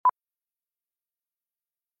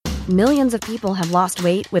Millions of people have lost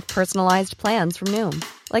weight with personalized plans from Noom.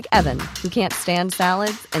 Like Evan, who can't stand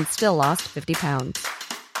salads and still lost 50 pounds.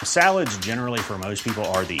 Salads generally for most people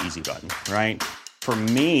are the easy button, right? For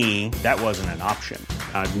me, that wasn't an option.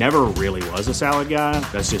 I never really was a salad guy.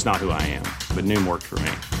 That's just not who I am. But Noom worked for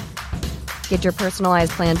me. Get your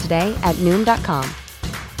personalized plan today at Noom.com.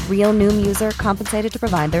 Real Noom user compensated to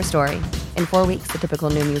provide their story. In 4 weeks, the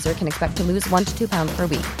typical Noom user can expect to lose 1 to 2 pounds per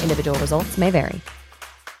week. Individual results may vary.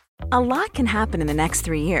 A lot can happen in the next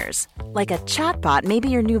 3 years. Like a chatbot may be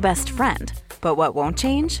your new best friend. But what won't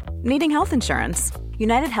change? Needing health insurance.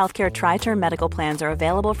 United Healthcare Tri-Term Medical Plans are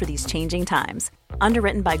available for these changing times.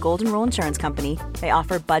 Underwritten by Golden Rule Insurance Company, they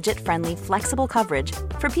offer budget-friendly, flexible coverage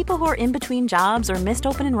for people who are in between jobs or missed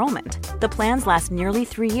open enrollment. The plans last nearly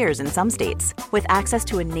 3 years in some states, with access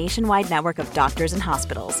to a nationwide network of doctors and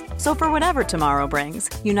hospitals. So for whatever tomorrow brings,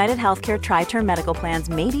 United Healthcare Tri-Term Medical Plans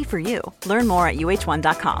may be for you. Learn more at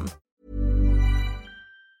uh1.com.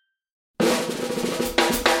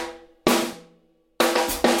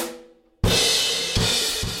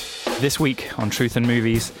 This week on Truth and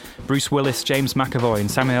Movies, Bruce Willis, James McAvoy and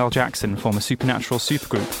Samuel L. Jackson form a supernatural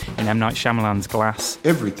supergroup in M. Night Shyamalan's Glass.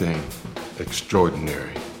 Everything extraordinary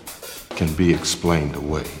can be explained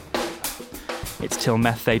away. It's Till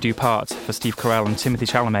Meth They Do Part for Steve Carell and Timothée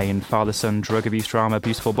Chalamet in father-son drug abuse drama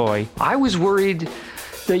Beautiful Boy. I was worried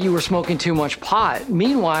that you were smoking too much pot.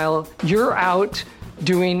 Meanwhile, you're out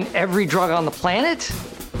doing every drug on the planet?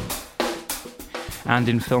 And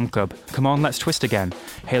in Film Club, Come On, Let's Twist Again,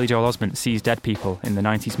 Haley Joel Osment sees dead people in the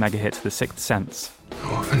 90s mega hit The Sixth Sense.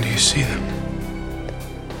 How often do you see them?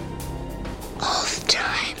 All the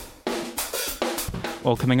time.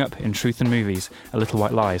 All coming up in Truth and Movies, a Little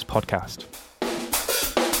White Lies podcast.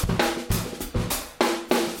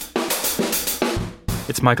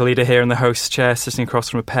 It's Michael Eder here in the host's chair, sitting across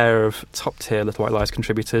from a pair of top-tier Little White Lies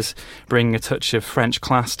contributors, bringing a touch of French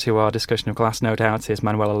class to our discussion of Glass, no doubt, is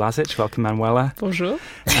Manuela Lazic. Welcome, Manuela. Bonjour.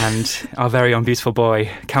 And our very own beautiful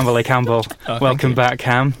boy, Campbell A. Campbell. Welcome back,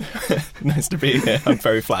 Cam. Nice to be here. I'm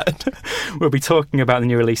very flattered. We'll be talking about the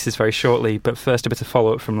new releases very shortly, but first a bit of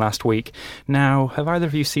follow-up from last week. Now, have either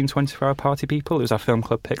of you seen 24-Hour Party People? It was our film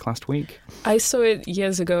club pick last week. I saw it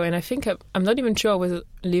years ago, and I think I'm not even sure I was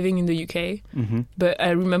living in the UK, but I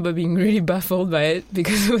remember being really baffled by it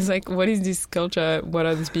because it was like, what is this culture? What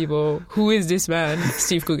are these people? Who is this man?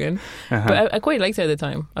 Steve Coogan. But I quite liked it at the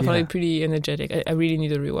time. I found it pretty energetic. I really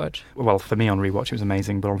need a rewatch. Well, for me on rewatch it was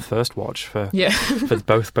amazing, but on first watch for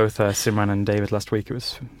both Simran and David last week, it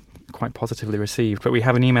was quite positively received. But we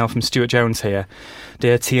have an email from Stuart Jones here.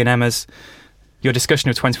 Dear T and Emmas, your discussion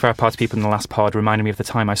of 24-Hour Party People in the last pod reminded me of the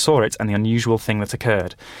time I saw it and the unusual thing that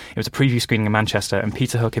occurred. It was a preview screening in Manchester, and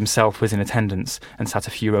Peter Hook himself was in attendance and sat a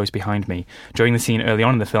few rows behind me. During the scene early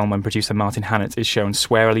on in the film when producer Martin Hannett is shown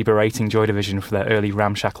swearily berating Joy Division for their early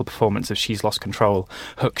ramshackle performance of She's Lost Control,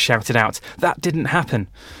 Hook shouted out, "That didn't happen!"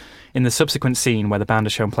 In the subsequent scene where the band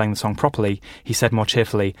is shown playing the song properly, he said more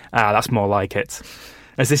cheerfully, "Ah, that's more like it."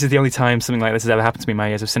 As this is the only time something like this has ever happened to me in my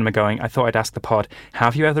years of cinema going, I thought I'd ask the pod,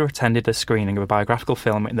 have you ever attended a screening of a biographical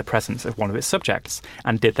film in the presence of one of its subjects?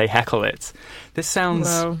 And did they heckle it? This sounds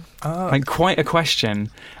like quite a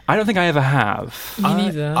question. I don't think I ever have. Me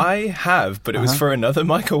neither. I have, but it was for another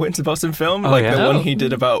Michael Winterbottom film, the one he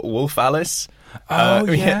did about Wolf Alice.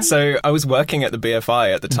 So I was working at the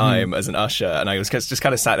BFI at the time as an usher, and I was just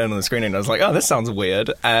kind of sat in on the screening and I was like, oh, this sounds weird,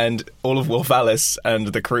 and all of Wolf Alice and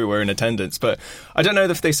the crew were in attendance, but I don't know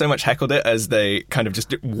if they so much heckled it as they kind of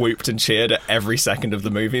just whooped and cheered at every second of the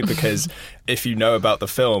movie, because if you know about the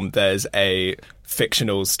film, there's a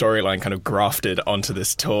fictional storyline kind of grafted onto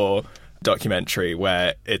this tour documentary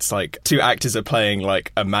where it's like two actors are playing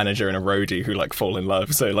like a manager and a roadie who like fall in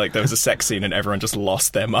love, so like there was a sex scene and everyone just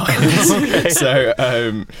lost their minds. So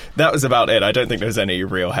that was about it. I don't think there was any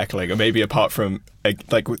real heckling, or maybe apart from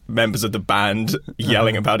like members of the band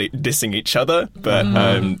yelling about it, dissing each other, but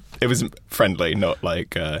it was friendly, not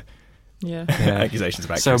like accusations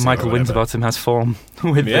about so Michael Winterbottom has form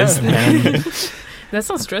with this then. That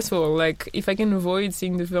sounds stressful. Like, if I can avoid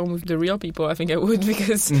seeing the film with the real people, I think I would,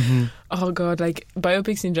 because, oh God, like,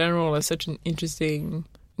 biopics in general are such an interesting,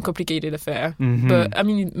 complicated affair. But, I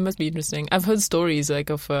mean, it must be interesting. I've heard stories, like,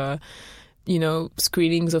 of,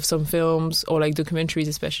 screenings of some films, or, like, documentaries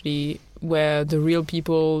especially, where the real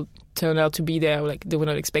people turn out to be there, like, they were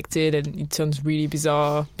not expected, and it turns really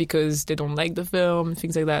bizarre because they don't like the film,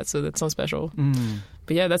 things like that, so that sounds special.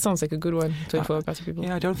 But yeah, that sounds like a good one, 24-Hour Party People.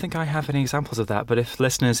 Yeah, I don't think I have any examples of that, but if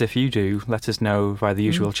listeners, if you do, let us know via the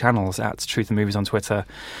usual channels, at Truth and Movies on Twitter,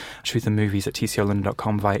 truthandmovies at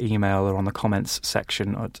tcolondon.com via email, or on the comments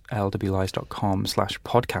section at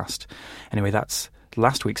lwlies.com/podcast. Anyway, that's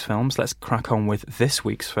last week's films, let's crack on with this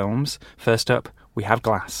week's films. First up, we have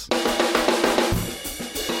Glass.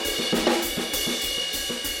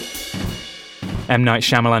 M. Night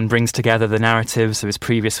Shyamalan brings together the narratives of his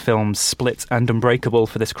previous films Split and Unbreakable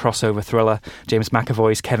for this crossover thriller. James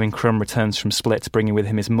McAvoy's Kevin Crumb returns from Split, bringing with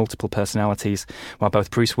him his multiple personalities, while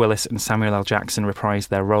both Bruce Willis and Samuel L. Jackson reprise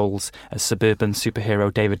their roles as suburban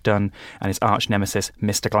superhero David Dunn and his arch-nemesis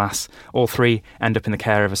Mr. Glass. All three end up in the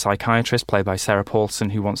care of a psychiatrist played by Sarah Paulson,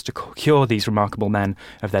 who wants to cure these remarkable men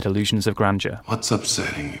of their delusions of grandeur. What's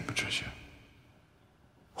upsetting you, Patricia?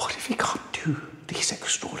 What if he can't do these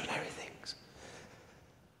extraordinary things?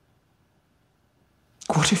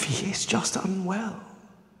 What if he is just unwell?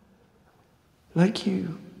 Like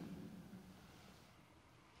you?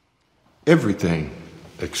 Everything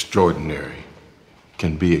extraordinary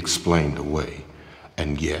can be explained away,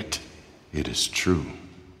 and yet it is true.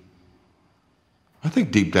 I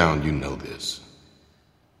think deep down you know this.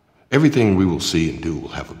 Everything we will see and do will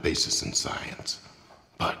have a basis in science,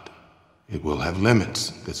 but it will have limits.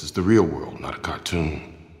 This is the real world, not a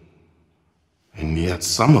cartoon. And yet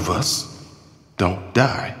some of us don't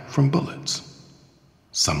die from bullets.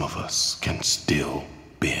 Some of us can still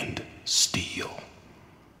bend steel.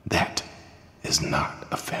 That is not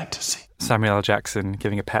a fantasy. Samuel L. Jackson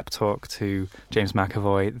giving a pep talk to James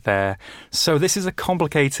McAvoy there. So this is a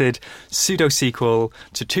complicated pseudo-sequel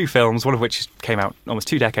to two films, one of which came out almost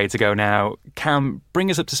 2 decades ago now. Cam,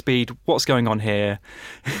 bring us up to speed. What's going on here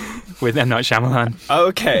with M. Night Shyamalan?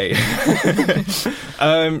 Okay.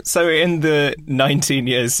 So in the 19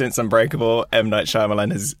 years since Unbreakable, M. Night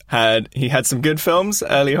Shyamalan had some good films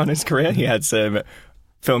early on in his career. He had some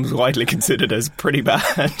films widely considered as pretty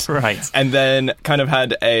bad. Right. And then kind of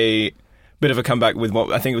had a bit of a comeback with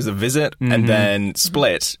what I think was The Visit, and then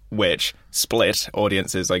Split, which split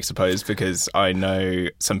audiences, I suppose, because I know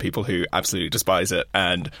some people who absolutely despise it,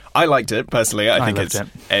 and I liked it, personally. I think it's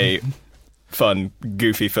a fun,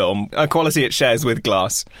 goofy film, a quality it shares with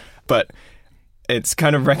Glass, but it's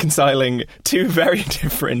kind of reconciling two very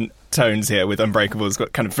different tones here, with Unbreakable. It's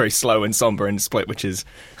got kind of very slow and somber, and Split, which is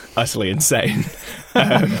utterly insane.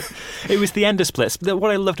 It was the end of Split.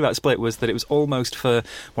 What I loved about Split was that it was almost for,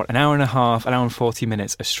 an hour and a half, an hour and 40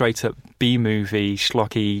 minutes, a straight-up B-movie,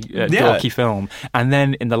 schlocky, dorky film. And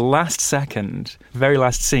then in the last second, very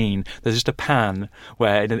last scene, there's just a pan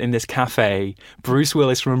where, in this cafe, Bruce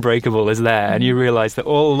Willis from Unbreakable is there, and you realise that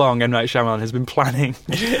all along M. Night Shyamalan has been planning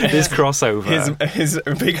this crossover. His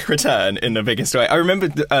big return in the biggest way. I remember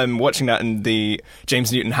watching that, and the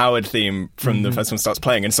James Newton Howard theme from the first one starts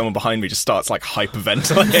playing, and someone behind me just starts like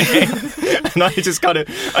hyperventilating. And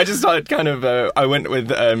I went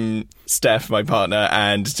with Steph, my partner,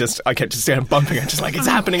 and I kept just kind of bumping her, just like, it's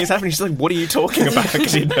happening. She's like, what are you talking about?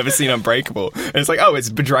 Because she'd never seen Unbreakable. And it's like, oh, it's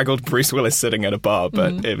bedraggled Bruce Willis sitting at a bar.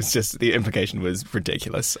 But it was just, the implication was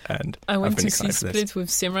ridiculous. And I went to see Split with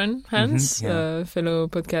Simran Hans, fellow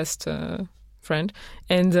podcast friend,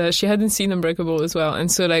 and she hadn't seen Unbreakable as well.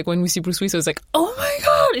 And so, like, when we see Bruce Willis, I was like, oh my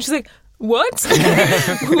God! And she's like, what?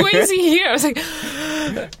 Who is he here? I was like,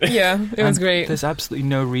 yeah, it was great. There's absolutely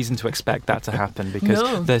no reason to expect that to happen,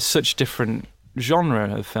 because there's such different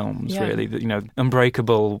genre of films, really. That,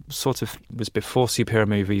 Unbreakable sort of was before superhero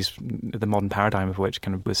movies, the modern paradigm of which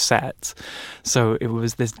kind of was set. So it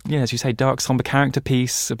was this, as you say, dark, somber character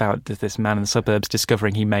piece about this man in the suburbs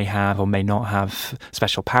discovering he may have or may not have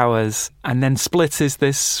special powers. And then Split is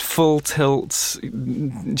this full tilt,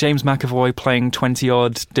 James McAvoy playing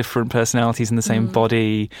 20-odd different personalities in the same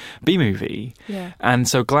body B-movie. Yeah. And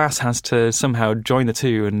so Glass has to somehow join the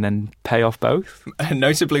two and then pay off both. And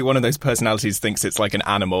notably, one of those personalities thinks it's like an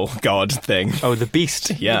animal god thing. Oh, the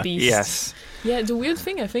Beast. Yeah. The Beast. Yes. Yeah, the weird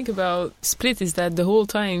thing I think about Split is that the whole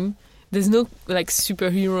time there's no like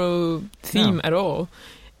superhero theme at all.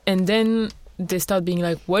 And then they start being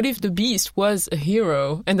like, what if the Beast was a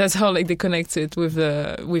hero? And that's how like they connect it with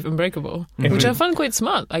Unbreakable, which I found quite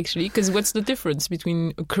smart, actually, because what's the difference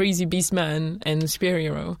between a crazy beast man and a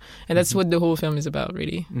superhero? And that's what the whole film is about,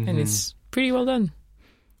 really. And it's pretty well done.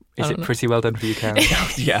 Is it pretty well done for you, Karen?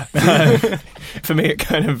 Yeah. For me, it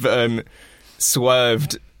kind of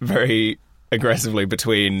swerved very aggressively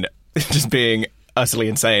between just being utterly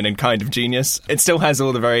insane and kind of genius. It still has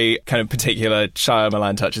all the very kind of particular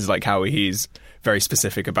Shyamalan touches, like how he's very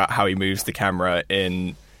specific about how he moves the camera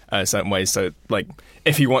in certain ways. So, like,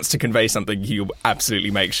 if he wants to convey something, he'll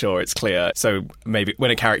absolutely make sure it's clear. So maybe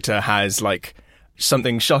when a character has, like,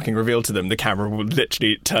 something shocking revealed to them, the camera will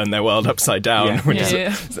literally turn their world upside down,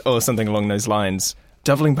 or something along those lines.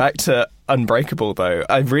 Doubling back to Unbreakable, though,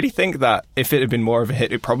 I really think that if it had been more of a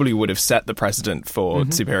hit, it probably would have set the precedent for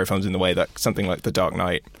superhero films in the way that something like The Dark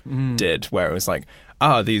Knight did, where it was like,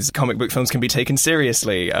 these comic book films can be taken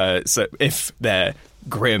seriously, so if they're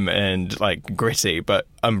grim and like gritty. But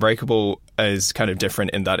Unbreakable is kind of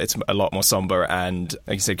different in that it's a lot more somber and,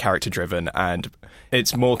 like you said, character driven, and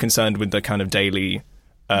it's more concerned with the kind of daily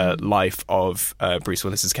life of Bruce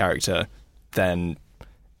Willis's character than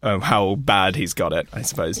how bad he's got it, I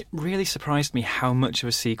suppose. It really surprised me how much of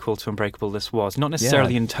a sequel to Unbreakable this was. Not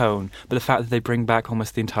necessarily in tone, but the fact that they bring back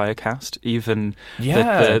almost the entire cast, even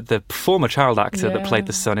the former child actor that played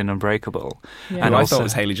the son in Unbreakable. Yeah. And I thought it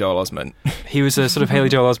was Haley Joel Osment. He was a sort of Haley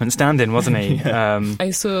Joel Osment stand-in, wasn't he? I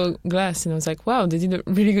saw Glass and I was like, wow, they did a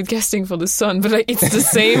really good casting for the son, but like, it's the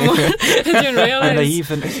same one. I didn't realize. And they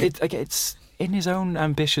even... It's in his own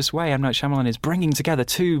ambitious way, M. Night Shyamalan is bringing together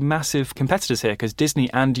two massive competitors here, because Disney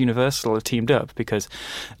and Universal have teamed up, because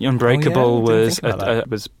Unbreakable was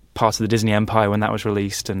part of the Disney empire when that was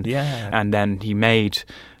released, and then he made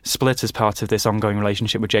Split as part of this ongoing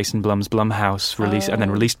relationship with Jason Blum's Blumhouse, and then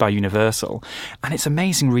released by Universal. And it's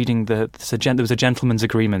amazing reading there was a gentleman's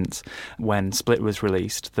agreement when Split was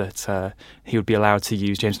released that he would be allowed to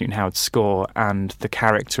use James Newton Howard's score and the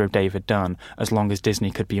character of David Dunn as long as Disney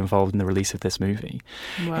could be involved in the release of this movie.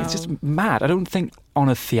 Wow. It's just mad. I don't think on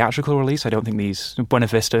a theatrical release, I don't think these Buena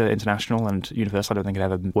Vista International and Universal, I don't think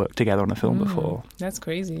have ever worked together on a film before. That's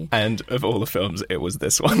crazy. And of all the films, it was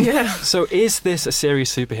this one. Yeah. So is this a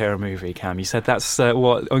serious superhero movie, Cam? You said that's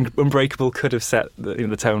what Unbreakable could have set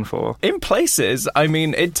the tone for. In places, I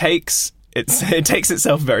mean, it takes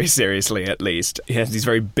itself very seriously, at least. He has these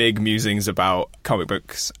very big musings about comic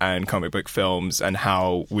books and comic book films and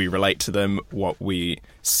how we relate to them, what we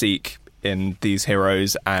seek in these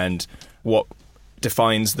heroes, and what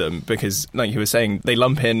defines them, because, like you were saying, they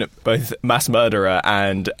lump in both mass murderer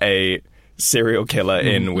and a serial killer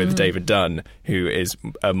in with David Dunn, who is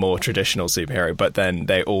a more traditional superhero, but then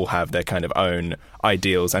they all have their kind of own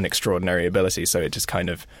ideals and extraordinary abilities, so it just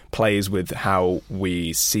kind of plays with how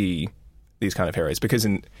we see these kind of heroes, because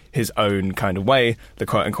in his own kind of way, the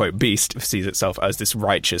quote-unquote beast sees itself as this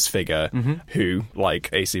righteous figure who, like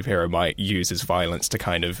a superhero, might use his violence to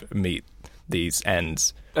kind of meet these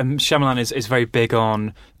ends. Shyamalan is very big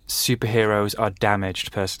on superheroes are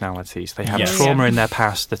damaged personalities. They have trauma in their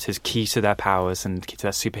past that is key to their powers and key to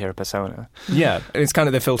their superhero persona. Yeah, it's kind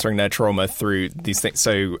of they're filtering their trauma through these things.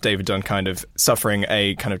 So David Dunn kind of suffering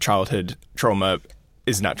a kind of childhood trauma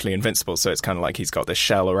is naturally invincible, so it's kind of like he's got this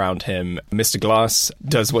shell around him. Mr. Glass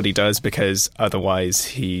does what he does because otherwise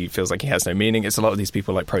he feels like he has no meaning. It's a lot of these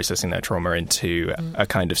people like processing their trauma into a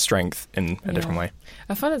kind of strength in a different way.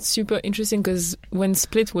 I found that super interesting because when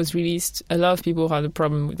Split was released, a lot of people had a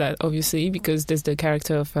problem with that, obviously, because there's the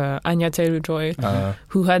character of Anya Taylor-Joy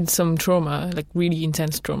who had some trauma, like really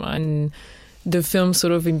intense trauma, and the film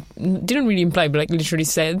sort of didn't really imply, but like literally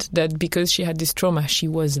said that because she had this trauma, she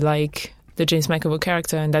was like the James McAvoy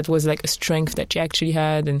character, and that was like a strength that she actually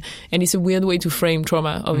had, and it's a weird way to frame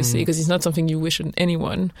trauma, obviously, because it's not something you wish on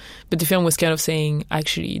anyone, but the film was kind of saying,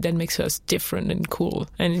 actually, that makes us different and cool,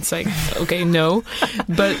 and it's like, okay, no,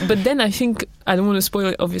 but then I think, I don't want to spoil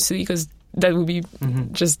it, obviously, because that would be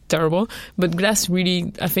just terrible, but Glass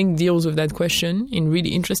really, I think, deals with that question in really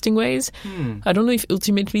interesting ways. I don't know if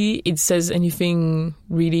ultimately it says anything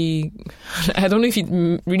really, I don't know if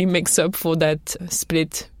it really makes up for that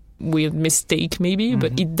Split weird mistake maybe,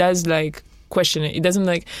 but it does like question it. It doesn't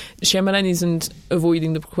like, Shyamalan isn't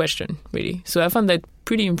avoiding the question really. So I found that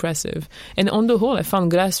pretty impressive. And on the whole, I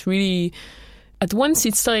found Glass really, at once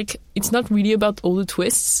it's like, it's not really about all the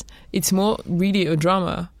twists. It's more really a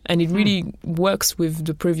drama. And it really works with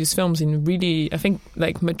the previous films in really, I think,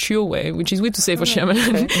 like mature way, which is weird to say for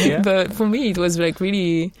Shyamalan. Okay. Yeah. But for me, it was like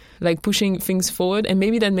really like pushing things forward. And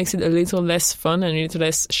maybe that makes it a little less fun and a little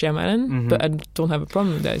less Shyamalan. But I don't have a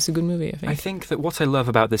problem with that. It's a good movie, I think. I think that what I love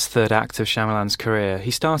about this third act of Shyamalan's career,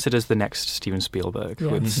 he started as the next Steven Spielberg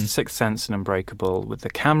with Sixth Sense and Unbreakable, with the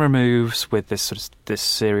camera moves, with this sort of this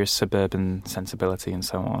serious suburban sensibility and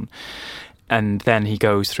so on. And then he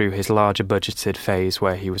goes through his larger budgeted phase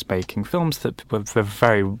where he was making films that were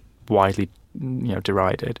very widely,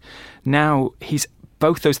 derided. Now he's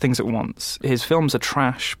both those things at once. His films are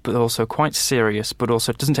trash, but also quite serious, but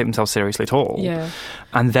also doesn't take themselves seriously at all. Yeah.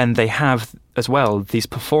 And then they have, as well, these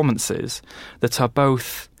performances that are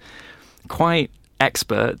both quite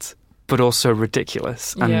expert, but also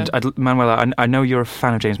ridiculous. And Manuela, I know you're a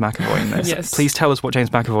fan of James McAvoy in this. Yes. Please tell us what James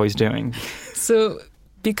McAvoy is doing. So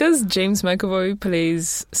because James McAvoy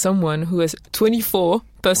plays someone who has 24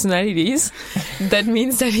 personalities, that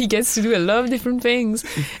means that he gets to do a lot of different things.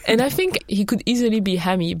 And I think he could easily be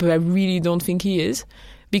hammy, but I really don't think he is,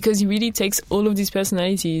 because he really takes all of these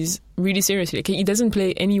personalities really seriously. Like, he doesn't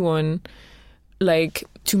play anyone like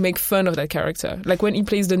to make fun of that character. Like when he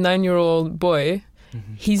plays the 9-year-old boy,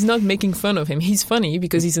 he's not making fun of him. He's funny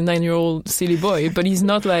because he's a 9-year-old silly boy, but he's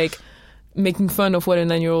not like making fun of what a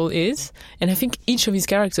 9-year-old is. And I think each of his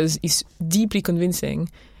characters is deeply convincing.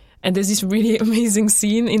 And there's this really amazing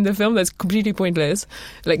scene in the film that's completely pointless.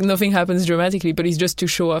 Like, nothing happens dramatically, but it's just to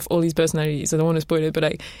show off all his personalities. I don't want to spoil it, but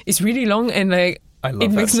like, it's really long and like,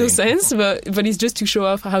 it makes no sense, but it's just to show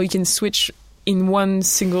off how he can switch in one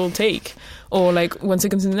single take or like 1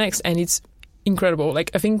 second to the next. And it's incredible.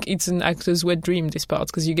 Like, I think it's an actor's wet dream, this part,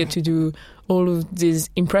 because you get to do all of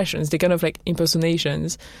these impressions. They're kind of like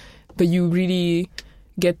impersonations, but you really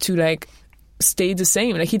get to like stay the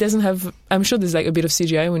same. Like, he doesn't have, I'm sure there's like a bit of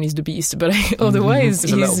CGI when he's the Beast, but like, otherwise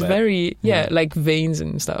he's very like veins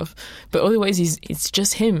and stuff, but otherwise it's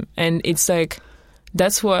just him. And it's like,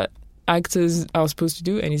 that's what actors are supposed to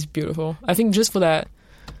do, and it's beautiful. I think just for that,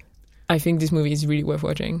 I think this movie is really worth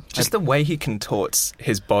watching. Just the way he contorts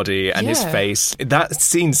his body and his face. That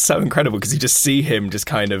scene's so incredible because you just see him just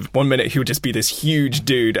kind of, one minute he'll just be this huge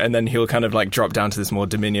dude and then he'll kind of like drop down to this more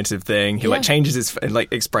diminutive thing. He like changes his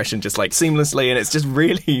like expression just like seamlessly, and it's just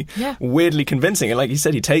really weirdly convincing. And like you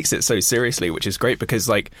said, he takes it so seriously, which is great because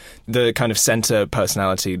like the kind of center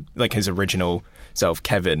personality, like his original self,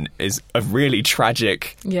 Kevin, is a really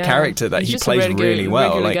tragic character that he plays really well.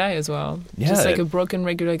 Regular like, guy as well. Just like a broken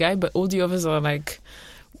regular guy, but all the others are like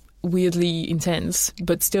weirdly intense,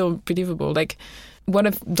 but still believable. Like, what I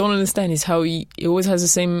don't understand is how he always has the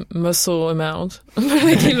same muscle amount, but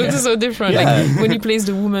like he looks so different. Like when he plays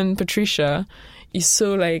the woman Patricia, he's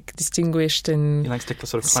so like distinguished and he likes to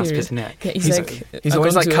sort of clasp his neck. Yeah, he's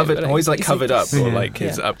always like covered up, or like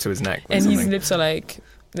his up to his neck, and his lips are like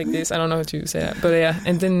this. I don't know how to say that, but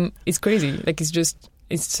and then it's crazy. Like, it's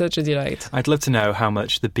such a delight. I'd love to know how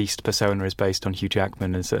much the Beast persona is based on Hugh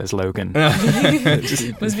Jackman as Logan.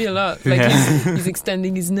 Must be a lot. Like he's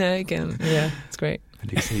extending his neck, and it's great. And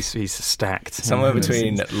he's stacked. Somewhere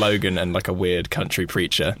between Logan and like a weird country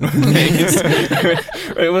preacher.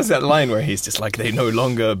 It was that line where he's just like, they no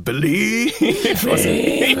longer believe. It's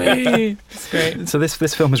great. So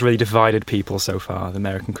this film has really divided people so far. The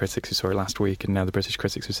American critics who saw it last week, and now the British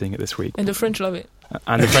critics who are seeing it this week. And the French love it.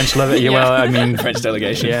 And the French love it. Yeah, well, I mean, French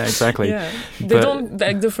delegation. Yeah, exactly. Yeah, they don't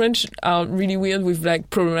like, the French are really weird with like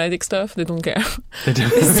problematic stuff. They don't care. They don't.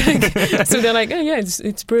 So they're like, oh yeah,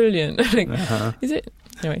 it's brilliant. Like, is it?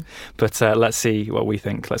 Anyway. But let's see what we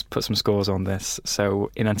think. Let's put some scores on this.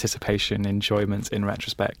 So, in anticipation, enjoyment, in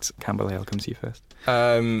retrospect, Campbell Hale, comes to you first.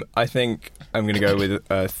 I think I'm going to go with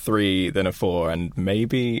a 3, then a 4, and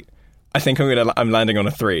maybe I think I'm landing on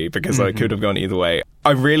a 3 because I could have gone either way.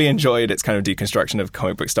 I really enjoyed its kind of deconstruction of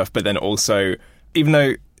comic book stuff, but then also, even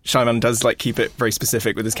though Shyamalan does like keep it very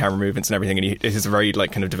specific with his camera movements and everything, and he has a very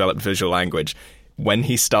like kind of developed visual language, when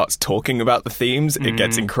he starts talking about the themes, it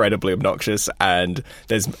gets incredibly obnoxious, and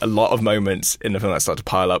there's a lot of moments in the film that start to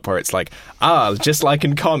pile up where it's like, just like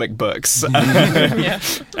in comic books.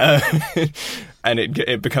 And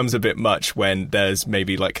it becomes a bit much when there's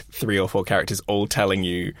maybe like 3 or 4 characters all telling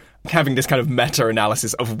you, having this kind of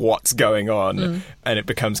meta-analysis of what's going on, and it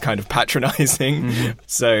becomes kind of patronizing.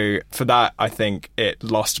 So for that, I think it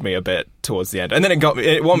lost me a bit towards the end. And then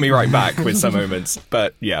it won me right back with some moments.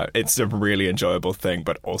 But yeah, it's a really enjoyable thing,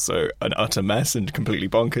 but also an utter mess and completely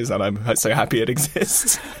bonkers, and I'm so happy it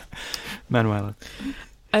exists. Manuela.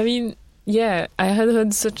 I mean, yeah, I had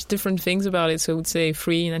heard such different things about it, so I would say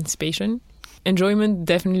 3 in anticipation. Enjoyment,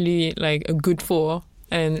 definitely like a good 4.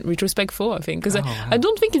 And retrospect 4, I think, because I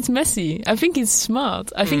don't think it's messy. I think it's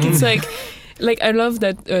smart. I think it's like I love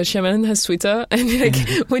that Shyamalan has Twitter, and like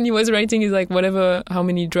when he was writing, he's like, how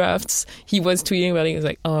many drafts he was tweeting about it. He was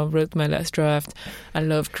like, I wrote my last draft. I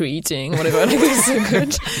love creating, whatever. Like, it's so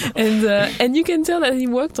good, and you can tell that he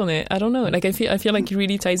worked on it. I don't know. Like, I feel like he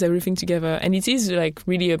really ties everything together, and it is like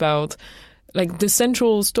really about, like, the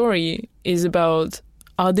central story is about,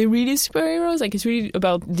 are they really superheroes? Like, it's really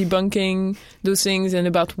about debunking those things and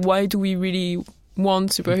about why do we really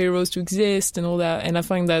want superheroes to exist and all that. And I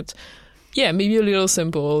find that, maybe a little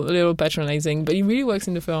simple, a little patronizing, but it really works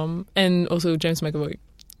in the film. And also James McAvoy.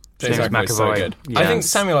 James McAvoy is so good. Yeah. I think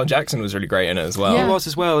Samuel L. Jackson was really great in it as well. He was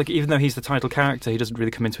as well. Like, even though he's the title character, he doesn't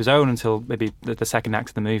really come into his own until maybe the second act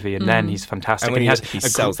of the movie, and then he's fantastic. And he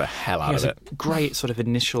sells the hell out of it. A great sort of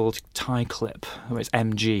initial tie clip where it's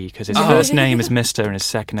MG, because his first name is Mr. and his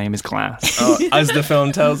second name is Glass. As the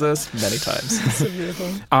film tells us many times. So beautiful.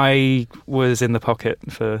 I was in the pocket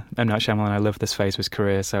for M. Night Shyamalan. I loved this phase of his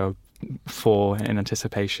career, so 4 in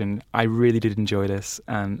anticipation. I really did enjoy this,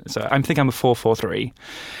 and so I think I'm a 4-4-3.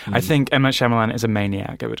 I think M. Night Shyamalan is a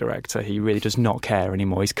maniac of a director. He really does not care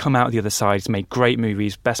anymore. He's come out the other side. He's made great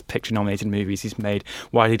movies, Best Picture nominated movies. He's made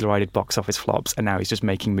widely derided box office flops, and now he's just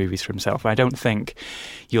making movies for himself. I don't think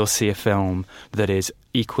you'll see a film that is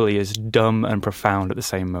equally as dumb and profound at the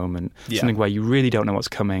same moment. Something where you really don't know what's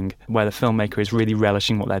coming, where the filmmaker is really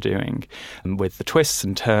relishing what they're doing, with the twists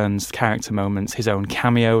and turns, character moments, his own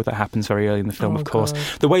cameo that happens very early in the film, of course.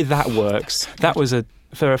 The way that works, that was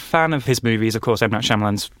for a fan of his movies, of course, M. Night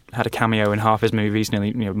Shyamalan's had a cameo in half his movies,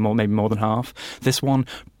 nearly, maybe more than half. This one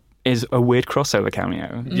is a weird crossover cameo.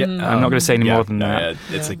 I'm not going to say any more than that.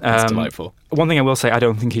 It's delightful. One thing I will say, I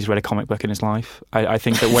don't think he's read a comic book in his life. I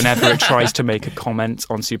think that whenever it tries to make a comment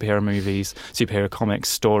on superhero movies, superhero comics,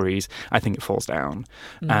 stories, I think it falls down.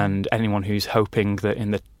 And anyone who's hoping that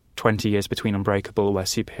in the 20 years between Unbreakable, where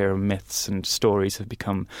superhero myths and stories have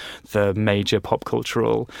become the major pop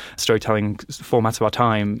cultural storytelling format of our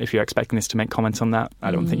time, if you're expecting this to make comments on that,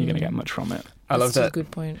 I don't think you're going to get much from it. I love that. That's a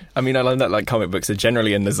good point. I mean, I love that like comic books are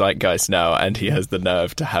generally in the zeitgeist now, and he has the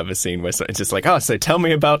nerve to have a scene where it's just like, so tell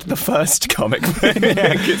me about the first comic book.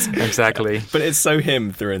 Exactly. But it's so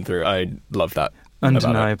him through and through. I love that.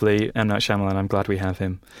 Undeniably, M. Night Shyamalan, I'm glad we have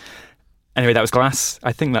him. Anyway, that was Glass.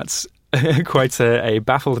 I think that's quite a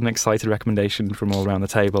baffled and excited recommendation from all around the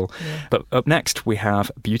table. Yeah. But up next, we have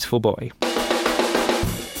Beautiful Boy.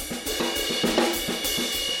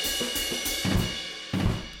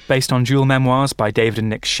 Based on dual memoirs by David and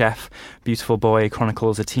Nick Sheff, Beautiful Boy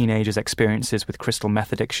chronicles a teenager's experiences with crystal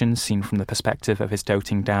meth addiction, seen from the perspective of his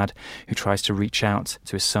doting dad, who tries to reach out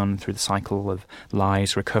to his son through the cycle of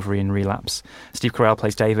lies, recovery and relapse. Steve Carell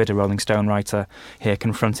plays David, a Rolling Stone writer, here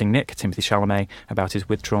confronting Nick, Timothy Chalamet, about his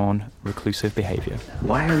withdrawn, reclusive behaviour.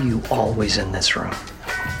 Why are you always in this room?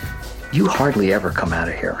 You hardly ever come out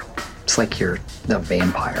of here. It's like you're a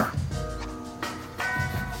vampire.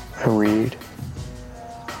 I read.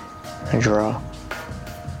 I draw.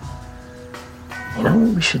 You know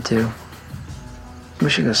what we should do? We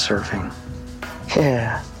should go surfing.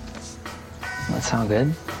 Yeah. That sound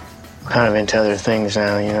good? Kind of into other things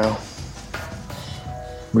now, you know?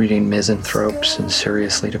 Reading misanthropes and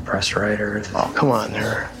seriously depressed writers. Oh, come on,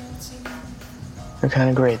 they're kind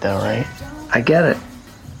of great though, right? I get it.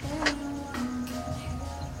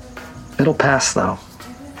 It'll pass though.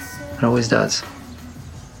 It always does.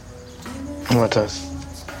 What does?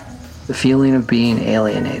 The feeling of being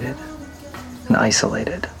alienated and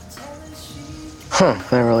isolated. Huh,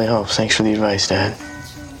 that really helps. Thanks for the advice, Dad.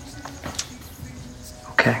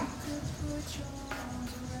 Okay.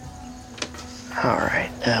 All right,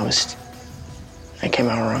 I came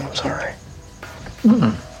out wrong. I'm sorry.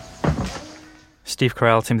 Steve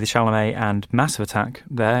Carell, Timothy Chalamet, and Massive Attack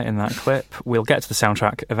there in that clip. We'll get to the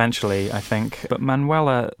soundtrack eventually, I think. But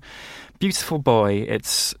Manuela, Beautiful Boy,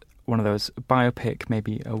 it's one of those biopic,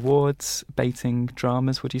 maybe awards baiting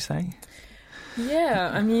dramas, would you say?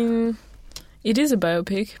 Yeah, I mean, it is a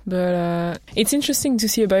biopic, but it's interesting to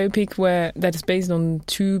see a biopic that is based on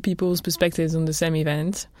two people's perspectives on the same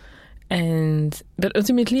event. But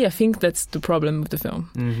ultimately, I think that's the problem with the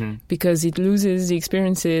film, because it loses the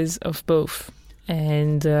experiences of both.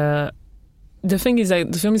 And the thing is that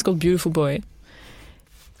the film is called Beautiful Boy.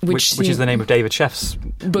 Which is the name of David Sheff's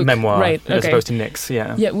book, memoir, right, as opposed to Nick's,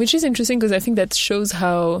 Yeah, which is interesting because I think that shows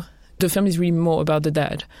how the film is really more about the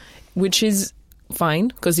dad, which is fine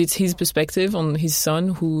because it's his perspective on his son,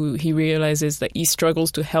 who he realizes that he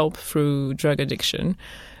struggles to help through drug addiction.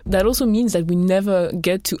 That also means that we never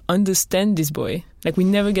get to understand this boy. Like, we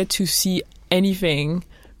never get to see anything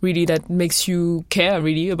really that makes you care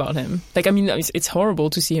really about him. Like, I mean, it's horrible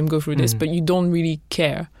to see him go through this, but you don't really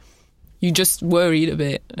care. You just worried a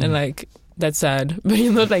bit, and like, that's sad. But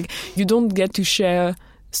you're not like, you don't get to share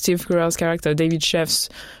Steve Carell's character, David Sheff's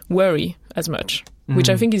worry as much, which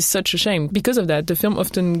I think is such a shame. Because of that, the film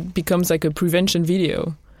often becomes like a prevention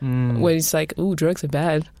video, where it's like, oh, drugs are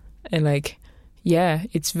bad. And like, yeah,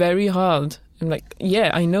 it's very hard. I'm like,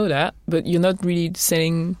 yeah, I know that, but you're not really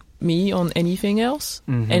selling me on anything else.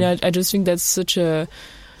 And I just think that's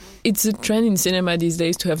it's a trend in cinema these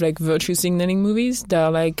days to have like virtue signaling movies that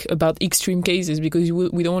are like about extreme cases, because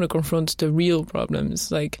we don't want to confront the real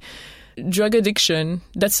problems. Like, drug addiction,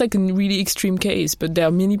 that's like a really extreme case, but there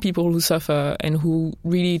are many people who suffer and who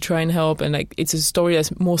really try and help, and like it's a story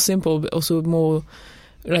that's more simple but also more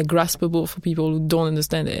like graspable for people who don't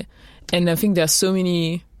understand it. And I think there are so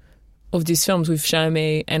many of these films with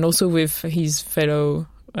Chalamet and also with his fellow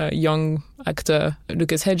young actor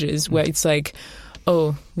Lucas Hedges, where it's like,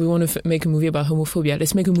 oh, we want to make a movie about homophobia,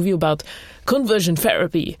 let's make a movie about conversion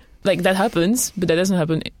therapy. Like, that happens, but that doesn't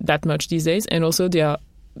happen that much these days. And also there are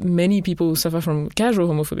many people who suffer from casual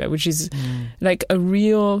homophobia, which is like a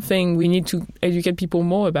real thing we need to educate people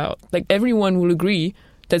more about. Like, everyone will agree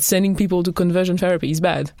that sending people to conversion therapy is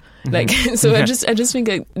bad. Like, so I just think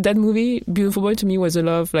like that movie, Beautiful Boy, to me was a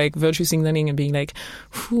lot of like virtue signaling and being like,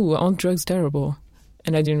 "Whew, aren't drugs terrible?"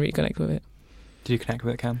 And I didn't really connect with it. Did you connect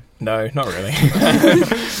with it, Cam? No, not really.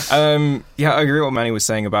 Yeah, I agree with what Manny was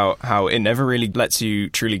saying about how it never really lets you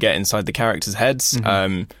truly get inside the characters' heads.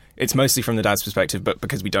 It's mostly from the dad's perspective, but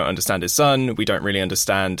because we don't understand his son, we don't really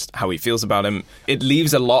understand how he feels about him. It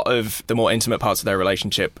leaves a lot of the more intimate parts of their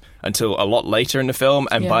relationship until a lot later in the film,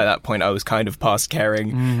 and by that point I was kind of past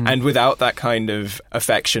caring. And without that kind of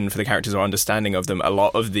affection for the characters or understanding of them, a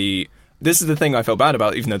lot of the... This is the thing I felt bad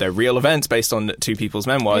about, even though they're real events based on two people's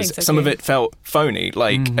memoirs. Exactly. Some of it felt phony,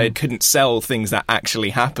 like it couldn't sell things that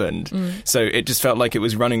actually happened. So it just felt like it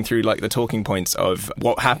was running through like the talking points of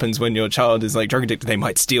what happens when your child is like drug addicted. They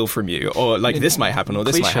might steal from you, or like this might happen, or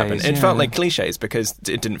this might happen. It felt like cliches because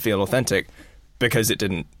it didn't feel authentic, because it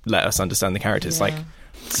didn't let us understand the characters. Like,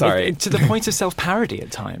 sorry. To the point of self-parody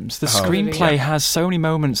at times. The screenplay has so many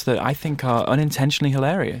moments that I think are unintentionally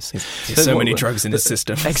hilarious. There's so many drugs in the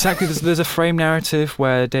system. Exactly. There's a frame narrative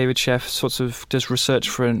where David Sheff sort of does research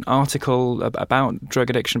for an article about drug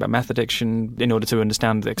addiction, about meth addiction, in order to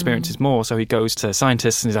understand the experiences more. So he goes to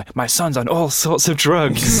scientists and he's like, my son's on all sorts of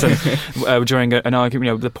drugs. During an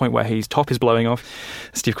argument, the point where his top is blowing off,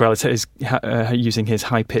 Steve Carell is using his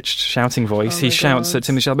high-pitched shouting voice. He shouts at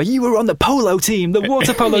Timothy Chalamet, "You were on the polo team, the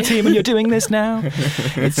water polo team, and you're doing this now."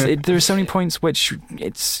 There are so many points which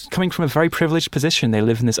it's coming from a very privileged position. They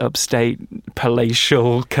live in this upstate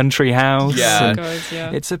palatial country house.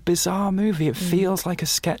 It's a bizarre movie. It feels like a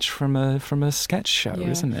sketch from a sketch show,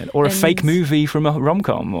 isn't it? Or a fake movie from a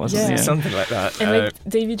rom-com or something. Something like that. And like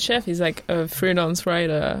David Sheff is like a freelance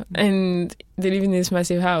writer, and they live in this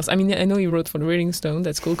massive house. I mean, I know he wrote for the Rolling Stone.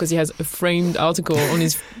 That's cool because he has a framed article on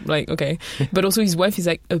his but also his wife is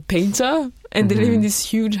like a painter, and they live in this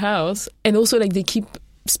huge house. And also like they keep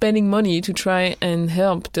spending money to try and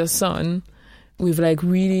help their son with like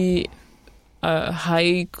really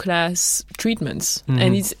high class treatments.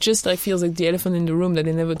 And it's just like feels like the elephant in the room that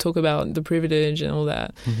they never talk about, the privilege and all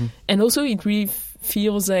that. And also it really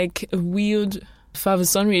feels like a weird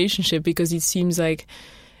father-son relationship, because it seems like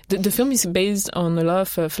the film is based on a lot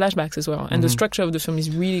of flashbacks as well, and the structure of the film is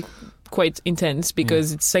really quite intense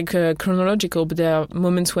because it's like chronological, but there are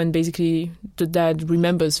moments when basically the dad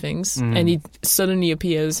remembers things and it suddenly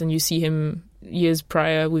appears and you see him years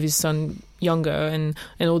prior with his son younger and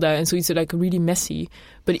all that, and so it's like really messy,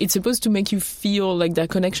 but it's supposed to make you feel like that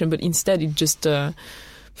connection, but instead it just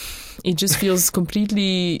feels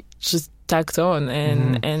completely just tacked on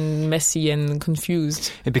and messy and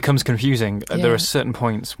confused. It becomes confusing. There are certain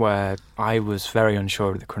points where I was very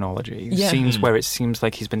unsure of the chronology. Scenes where it seems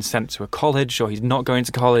like he's been sent to a college or he's not going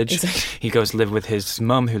to college. Exactly. He goes to live with his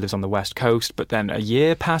mum who lives on the West Coast, but then a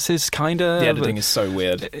year passes, kind of. The editing is so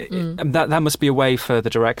weird. That must be a way for the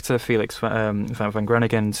director, Felix Van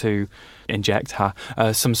Groningen, to inject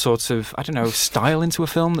some sort of, I don't know, style into a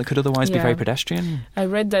film that could otherwise be very pedestrian. I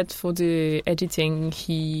read that for the editing,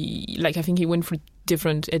 I think he went for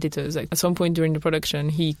different editors. Like at some point during the production,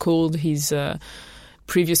 he called his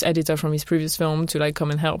previous editor from his previous film to like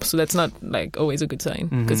come and help. So that's not like always a good sign,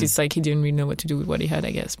 because it's like he didn't really know what to do with what he had,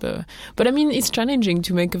 I guess. But I mean, it's challenging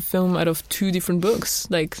to make a film out of two different books,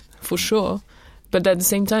 like for sure. But at the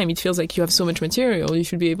same time, it feels like you have so much material, you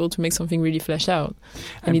should be able to make something really fleshed out.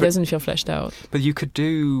 And it doesn't feel fleshed out. But you could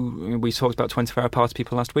do... We talked about 24 Hour Party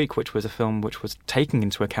People last week, which was a film which was taking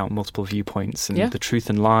into account multiple viewpoints and the truth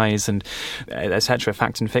and lies and etc.,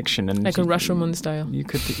 fact and fiction. And like a Rashomon style. You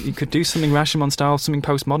could do something Rashomon style, something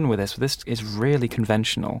postmodern with this. But this is really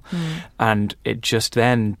conventional. And it just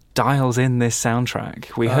then dials in this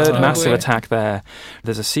soundtrack. We heard Massive Attack there.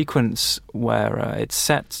 There's a sequence where it's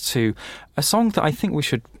set to a song that I think we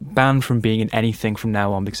should ban from being in anything from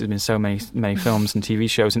now on, because there's been so many films and TV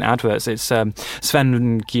shows and adverts. It's Sven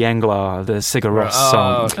Gienglar, the Sigur Rós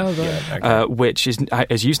song, which is,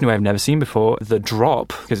 as you know, I've never seen before. The drop,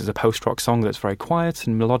 because it's a post-rock song that's very quiet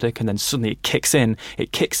and melodic, and then suddenly it kicks in.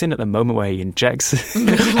 It kicks in at the moment where he injects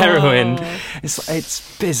heroin,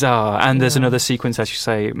 It's bizarre. And there's another sequence, as you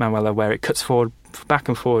say, Manuela, where it cuts back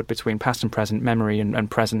and forward between past and present, memory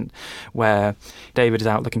and present, where David is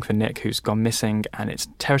out looking for Nick, who's gone missing, and it's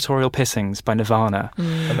Territorial Pissings by Nirvana.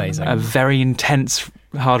 Amazing. A very intense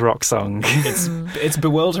hard rock song. It's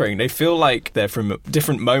bewildering. They feel like they're from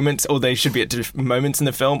different moments, or they should be at different moments in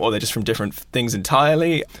the film, or they're just from different things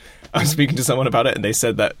entirely. I was speaking to someone about it, and they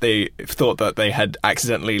said that they thought that they had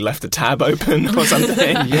accidentally left the tab open or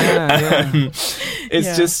something.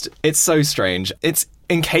 It's so strange. It's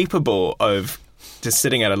incapable of just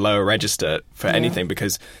sitting at a lower register for anything,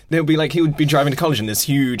 because they'll be like, he would be driving to college and this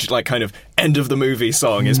huge, like, kind of end of the movie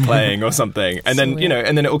song is playing or something, and then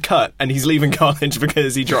and then it'll cut and he's leaving college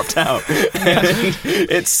because he dropped out.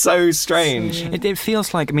 It's so strange. It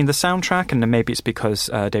feels like, I mean, the soundtrack, and maybe it's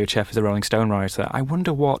because David Sheff is a Rolling Stone writer, I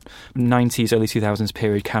wonder what 90s, early 2000s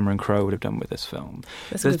period Cameron Crowe would have done with this film.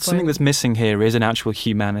 Something that's missing here is an actual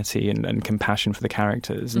humanity and compassion for the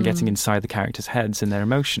characters and getting inside the characters' heads and their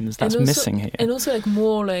emotions. That's missing here. And also like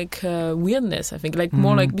more like weirdness, I think, like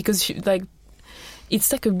more like, because like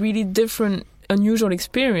it's like a really different, unusual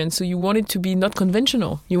experience, so you want it to be not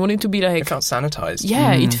conventional. You want it to be like, it felt sanitized.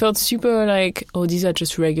 It felt super like, oh, these are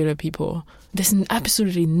just regular people, there's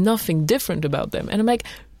absolutely nothing different about them. And I'm like,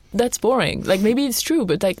 that's boring. Like, maybe it's true,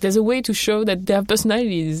 but like there's a way to show that they have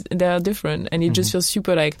personalities, they are different, and it just feels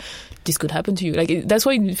super like this could happen to you. Like that's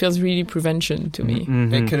why it feels really prevention to me.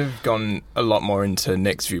 It could have gone a lot more into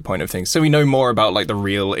Nick's viewpoint of things, so we know more about like the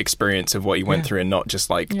real experience of what he went through, and not just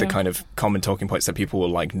like the kind of common talking points that people will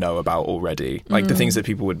like know about already, like the things that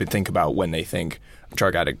people would think about when they think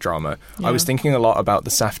drug addict drama. I was thinking a lot about the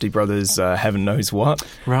Safdie brothers' Heaven Knows What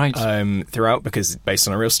throughout, because based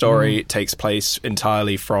on a real story, it takes place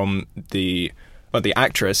entirely from the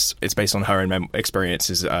actress. It's based on her own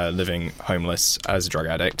experiences living homeless as a drug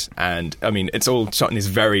addict, and I mean it's all shot in these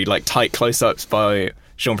very like tight close-ups by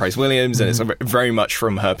Sean Price Williams, and it's very much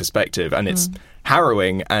from her perspective, and it's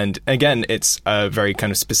harrowing, and again it's a very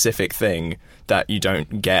kind of specific thing that you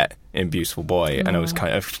don't get in Beautiful Boy, and I was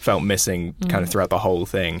kind of felt missing kind of throughout the whole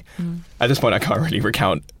thing. At this point I can't really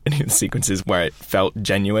recount any of the sequences where it felt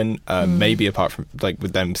genuine, maybe apart from like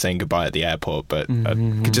with them saying goodbye at the airport, but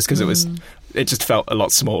just because it just felt a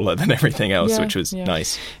lot smaller than everything else, which was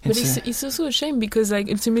nice. But it's also a shame, because like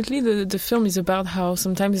ultimately the film is about how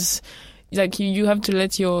sometimes like you have to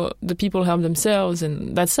let the people help themselves,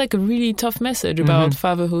 and that's like a really tough message about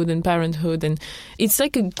fatherhood and parenthood, and it's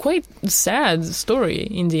like a quite sad story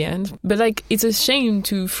in the end. But like it's a shame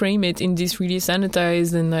to frame it in this really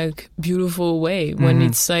sanitized and like beautiful way when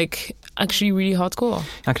it's like actually really hardcore.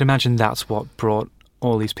 I can imagine that's what brought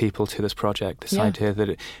all these people to this project, this idea that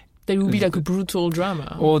it would be like a brutal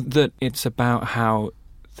drama, or that it's about how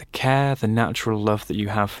the care, the natural love that you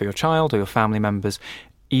have for your child or your family members,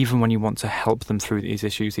 even when you want to help them through these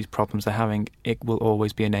issues, these problems they're having, it will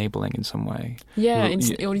always be enabling in some way. Yeah,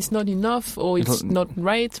 or it's not enough, or it's not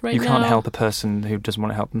right now. You can't help a person who doesn't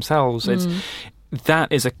want to help themselves.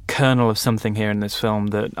 That is a kernel of something here in this film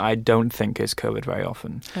that I don't think is covered very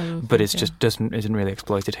often, but it's just isn't really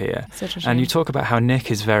exploited here. And you talk about how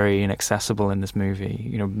Nick is very inaccessible in this movie.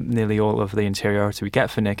 You know, nearly all of the interiority we get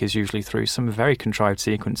for Nick is usually through some very contrived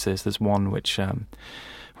sequences. There's one which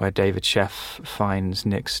where David Sheff finds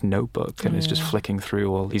Nick's notebook and is just flicking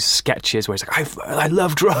through all these sketches where he's like, I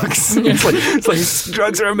love drugs. it's like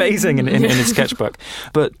drugs are amazing in his sketchbook.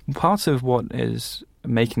 But part of what is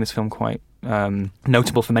making this film quite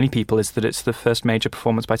notable for many people is that it's the first major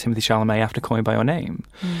performance by Timothée Chalamet after Call Me By Your Name.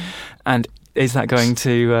 And is that going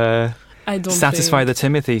to satisfy the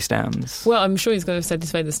Timothy stands? Well, I'm sure he's going to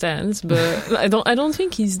satisfy the stands, but I don't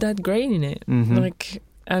think he's that great in it. Like,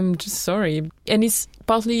 I'm just sorry. And it's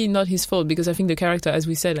partly not his fault, because I think the character, as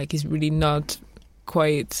we said, like, he's really not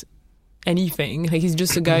quite anything. Like, he's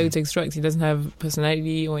just a guy who takes drugs. He doesn't have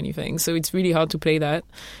personality or anything. So it's really hard to play that.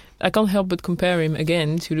 I can't help but compare him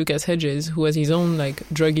again to Lucas Hedges, who has his own like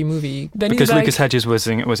druggy movie. Then because Lucas Hedges was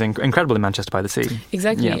incredible in Manchester by the Sea.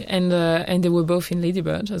 Exactly, and they were both in Lady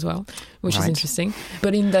Bird as well, which is interesting.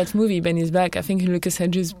 But in that movie, Ben is Back, I think Lucas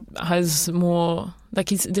Hedges has more like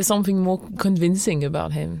there's something more convincing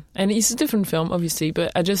about him, and it's a different film, obviously.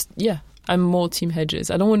 But I'm more Team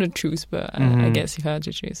Hedges. I don't want to choose, but I guess if I had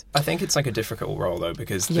to choose. I think it's like a difficult role, though,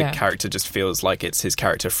 because the character just feels like it's his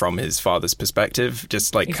character from his father's perspective,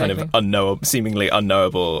 just like kind of seemingly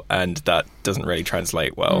unknowable, and that doesn't really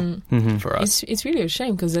translate well for us. It's really a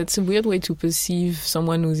shame, because that's a weird way to perceive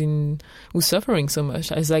someone who's suffering so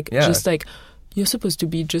much. As like just like you're supposed to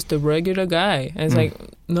be just a regular guy. And it's like,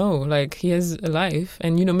 no, like, he has a life.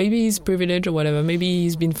 And, you know, maybe he's privileged or whatever. Maybe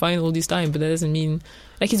he's been fine all this time, but that doesn't mean...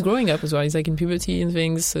 Like, he's growing up as well. He's, like, in puberty and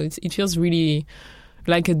things. So it feels really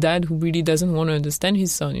like a dad who really doesn't want to understand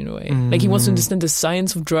his son in a way. Like, he wants to understand the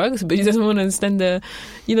science of drugs, but he doesn't want to understand the,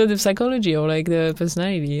 you know, the psychology or, like, the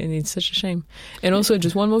personality. And it's such a shame. And also,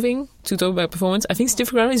 just one more thing to talk about performance. I think Steve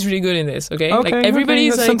Carell is really good in this, okay? Like,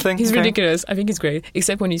 everybody's like, he's ridiculous. I think he's great,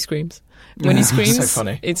 except when he screams. When he screams, so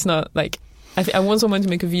funny. It's not like... I want someone to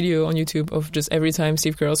make a video on YouTube of just every time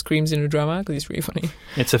Steve Carell screams in a drama, because it's really funny.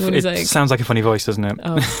 It sounds like a funny voice, doesn't it?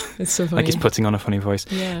 Oh, it's so funny. Like he's putting on a funny voice.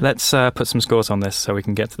 Yeah. Let's put some scores on this so we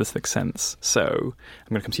can get to The Sixth Sense. So I'm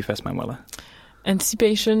going to come to you first, Manuela.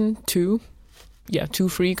 Anticipation, 2. Yeah,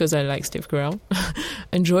 2-3, because I like Steve Carell.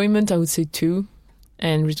 Enjoyment, I would say 2.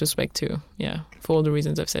 And retrospect, 2. Yeah, for all the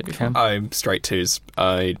reasons I've said before. I'm straight 2s.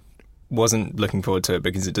 I wasn't looking forward to it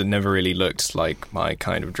because it never really looked like my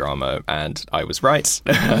kind of drama, and I was right.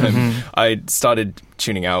 I started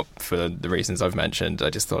tuning out for the reasons I've mentioned. I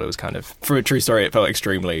just thought it was kind of, for a true story, it felt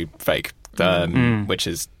extremely fake, which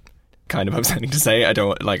is kind of upsetting to say. I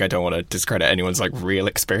don't want to discredit anyone's like real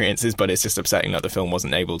experiences, but it's just upsetting that the film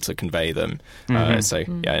wasn't able to convey them. So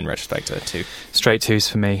yeah, in retrospect, 2. Straight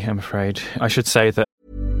 2s for me, I'm afraid. I should say that.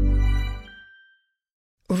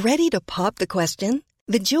 Ready to pop the question?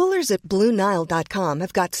 The jewelers at BlueNile.com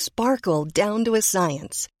have got sparkle down to a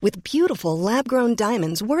science with beautiful lab-grown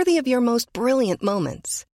diamonds worthy of your most brilliant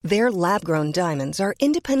moments. Their lab-grown diamonds are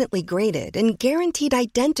independently graded and guaranteed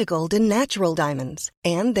identical to natural diamonds,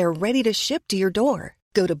 and they're ready to ship to your door.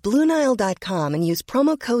 Go to BlueNile.com and use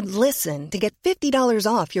promo code LISTEN to get $50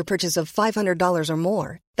 off your purchase of $500 or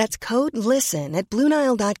more. That's code LISTEN at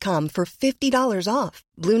BlueNile.com for $50 off.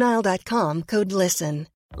 BlueNile.com, code LISTEN.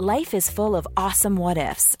 Life is full of awesome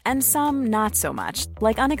what-ifs, and some not so much,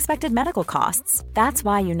 like unexpected medical costs. That's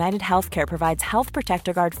why United Healthcare provides Health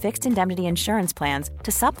Protector Guard fixed indemnity insurance plans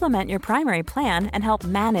to supplement your primary plan and help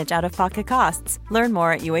manage out-of-pocket costs. Learn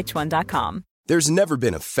more at UH1.com. There's never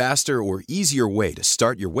been a faster or easier way to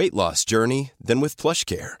start your weight loss journey than with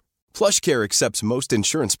PlushCare. PlushCare accepts most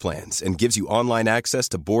insurance plans and gives you online access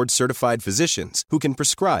to board-certified physicians who can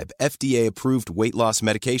prescribe FDA-approved weight loss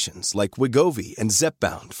medications like Wegovy and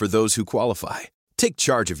Zepbound for those who qualify. Take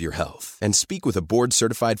charge of your health and speak with a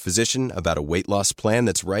board-certified physician about a weight loss plan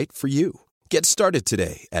that's right for you. Get started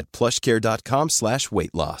today at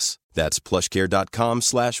plushcare.com/weightloss. That's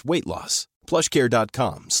plushcare.com/weightloss.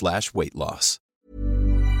 plushcare.com/weightloss.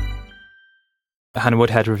 Hannah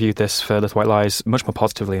Woodhead reviewed this for Little White Lies much more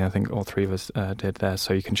positively. I think all three of us did there,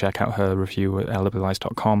 so you can check out her review at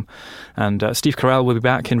lwlies.com. And Steve Carell will be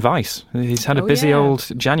back in Vice. He's had a busy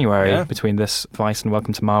old January between this Vice and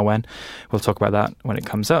Welcome to Marwen. We'll talk about that when it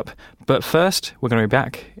comes up. But first, we're going to be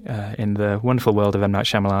back in the wonderful world of M. Night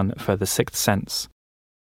Shyamalan for The Sixth Sense.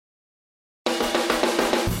 I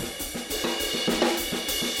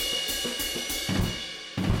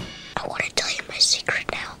want to tell you my secret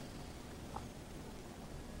now.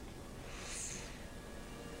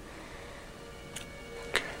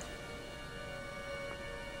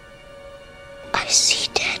 I see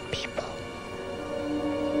dead people.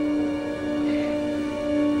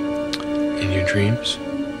 In your dreams?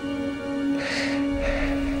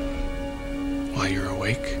 While you're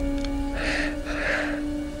awake?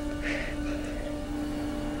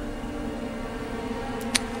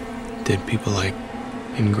 Dead people like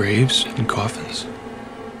in graves and coffins?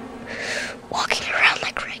 Walking around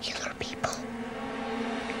like regular people.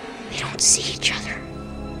 They don't see each other.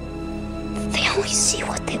 They only see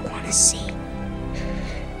what they want to see.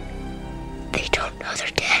 They don't know they're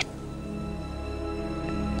dead.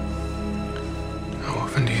 How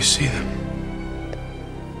often do you see them?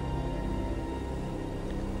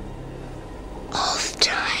 All the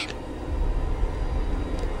time.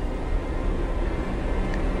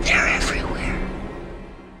 They're everywhere.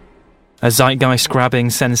 A zeitgeist-grabbing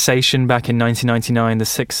sensation back in 1999, The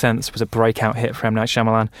Sixth Sense was a breakout hit for M. Night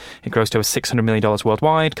Shyamalan. It grossed over $600 million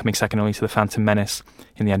worldwide, coming second only to The Phantom Menace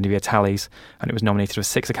in the end-of-year tallies, and it was nominated for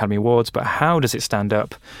 6 Academy Awards. But how does it stand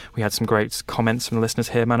up? We had some great comments from the listeners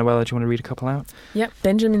here. Manuela, do you want to read a couple out? Yeah,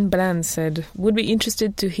 Benjamin Bland said, would be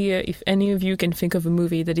interested to hear if any of you can think of a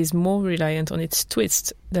movie that is more reliant on its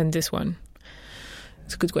twist than this one.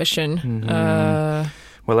 It's a good question. Mm-hmm.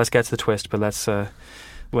 Well, let's get to the twist, but let's... any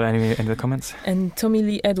other comments? And Tommy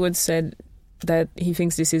Lee Edwards said that he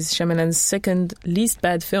thinks this is Shyamalan's second least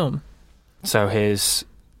bad film. So his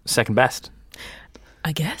second best?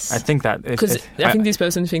 I guess. I think that... Because I think this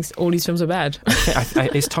person thinks all these films are bad.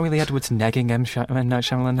 Is Tommy Lee Edwards negging M. Night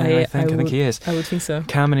Shyamalan? I think he is. I would think so.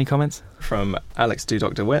 Cam, any comments? From Alex Do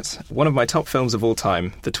Dr. Witt. One of my top films of all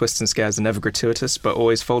time. The twists and scares are never gratuitous, but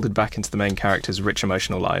always folded back into the main characters' rich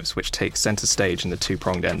emotional lives, which take centre stage in the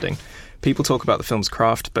two-pronged ending. People talk about the film's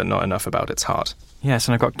craft, but not enough about its heart. Yes,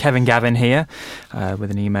 and I've got Kevin Gavin here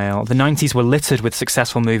with an email. The 90s were littered with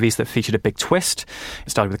successful movies that featured a big twist.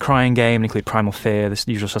 It started with The Crying Game, and included Primal Fear, The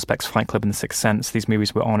Usual Suspects, Fight Club, and The Sixth Sense. These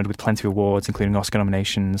movies were honoured with plenty of awards, including Oscar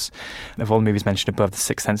nominations. Of all the movies mentioned above, The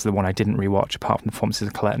Sixth Sense is the one I didn't rewatch. Apart from the performances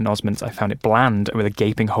of Colette and Osment, I found it bland and with a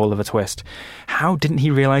gaping hole of a twist. How didn't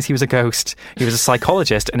he realise he was a ghost? He was a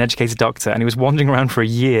psychologist, an educated doctor, and he was wandering around for a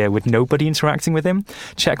year with nobody interacting with him.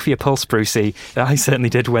 Check for your pulse, Brucey. I certainly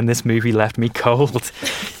did when this movie left me cold.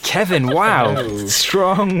 Kevin, wow,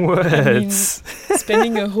 strong words. I mean,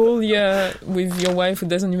 spending a whole year with your wife who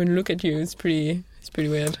doesn't even look at you is pretty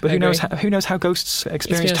weird. But who knows how ghosts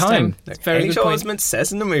experience time? Very good point. Osment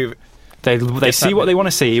says in the movie. They see what they want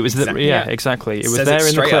to see. It was exactly. It was there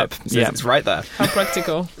in the clip. It's right there. How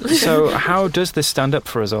practical. So how does this stand up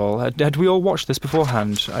for us all? Had we all watched this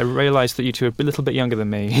beforehand? I realised that you two are a little bit younger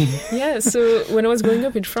than me. Yeah, so when I was growing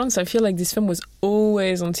up in France, I feel like this film was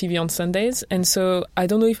always on TV on Sundays, and so I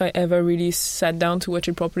don't know if I ever really sat down to watch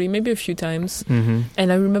it properly, maybe a few times. Mm-hmm.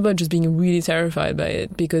 And I remember just being really terrified by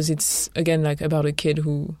it, because it's, again, like about a kid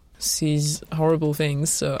who sees horrible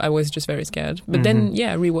things, so I was just very scared. But then,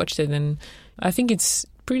 I rewatched it, and I think it's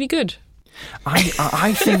pretty good.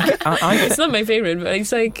 I think it's not my favorite, but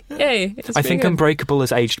it's like, hey, it's I think good. Unbreakable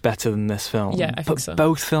has aged better than this film. Yeah, I think so.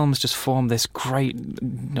 Both films just form this great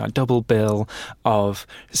double bill of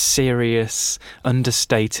serious,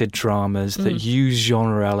 understated dramas that use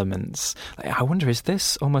genre elements. I wonder, is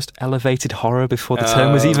this almost elevated horror before the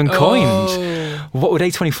term was even coined? What would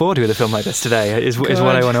A24 do with a film like this today? Is what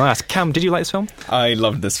I want to ask. Cam, did you like this film? I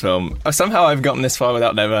loved this film. Somehow I've gotten this far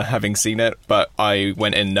without never having seen it, but I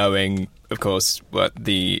went in knowing, of course, what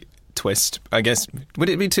the twist, I guess, would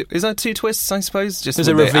it be is that two twists, I suppose? Just there's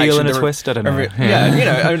a reveal and a twist, I don't know.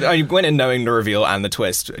 I went in knowing the reveal and the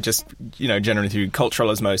twist, just, generally through cultural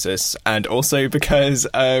osmosis, and also because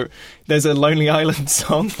there's a Lonely Island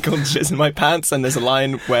song called Shits in My Pants, and there's a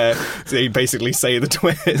line where they basically say the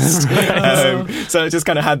twist. So I just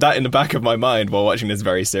kind of had that in the back of my mind while watching this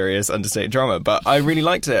very serious, understated drama, but I really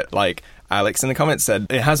liked it. Like Alex in the comments said,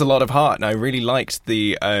 it has a lot of heart, and I really liked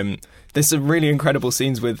the... There's some really incredible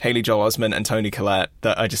scenes with Haley Joel Osment and Toni Collette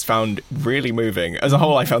that I just found really moving. As a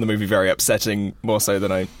whole, I found the movie very upsetting, more so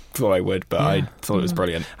than I thought I would, but I thought it was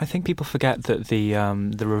brilliant. I think people forget that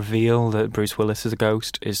the reveal that Bruce Willis is a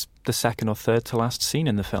ghost is the second or third to last scene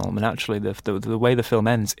in the film, and actually the way the film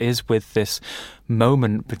ends is with this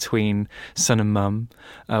moment between son and mum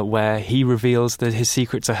where he reveals his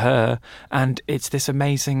secret to her, and it's this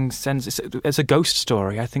amazing sense. It's a ghost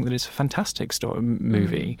story. I think that it's a fantastic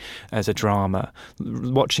movie as a drama.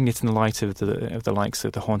 Watching it in the light of the likes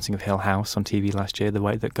of The Haunting of Hill House on TV last year, the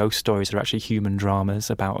way that ghost stories are actually human dramas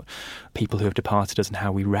about people who have departed us and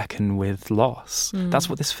how we reckon with loss. That's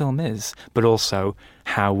what this film is. But also,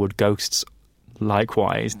 how would ghosts,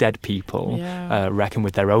 likewise, dead people, reckon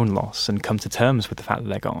with their own loss and come to terms with the fact that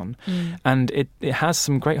they're gone. And it has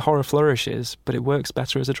some great horror flourishes, but it works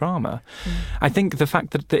better as a drama. I think the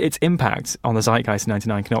fact that its impact on the zeitgeist in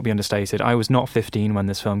 1999 cannot be understated. I was not 15 when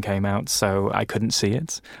this film came out, so I couldn't see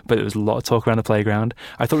it, but there was a lot of talk around the playground.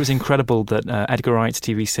 I thought it was incredible that Edgar Wright's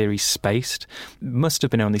TV series Spaced, must have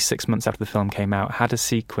been only 6 months after the film came out, had a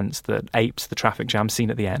sequence that aped the traffic jam scene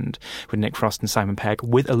at the end with Nick Frost and Simon Pegg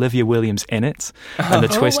with Olivia Williams in it. And the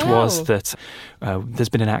twist was that there's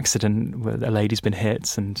been an accident where a lady's been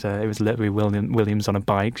hit, and it was literally Williams on a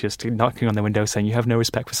bike just knocking on their window saying, "You have no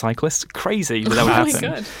respect for cyclists." Crazy that would happen.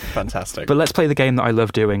 God. Fantastic. But let's play the game that I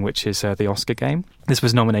love doing, which is the Oscar game. This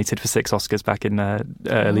was nominated for 6 Oscars back in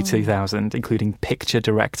early 2000, including Picture,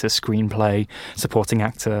 Director, Screenplay, Supporting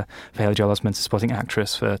Actor for Haley Joel Osment, Supporting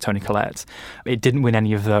Actress for Toni Collette. It didn't win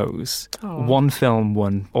any of those. One film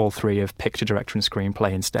won all 3 of Picture, Director and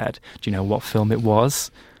Screenplay instead. Do you know what film it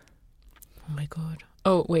was? Oh my God.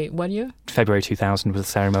 Oh, wait, what year? February 2000 was the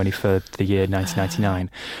ceremony for the year 1999.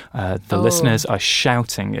 The listeners are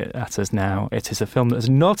shouting it at us now. It is a film that has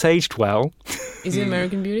not aged well. Is it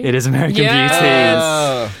American Beauty? It is American Beauty.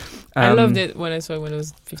 I loved it when I saw it when I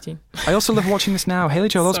was 15. I also love watching this now. Haley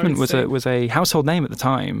Joel Osment was a household name at the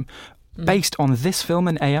time. Based on this film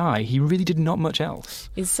and AI, he really did not much else.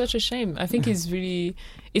 It's such a shame. I think it's really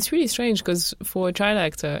strange because for a child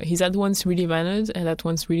actor, he's at once really mannered and at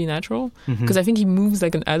once really natural. Because I think he moves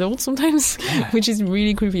like an adult sometimes, which is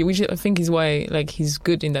really creepy. Which I think is why he's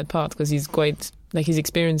good in that part, because he's quite like his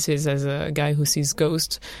experiences as a guy who sees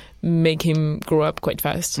ghosts make him grow up quite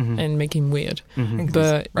fast and make him weird.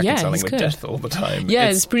 But yeah, he's with good. death all the time. Yeah,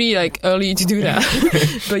 it's pretty like early to do that.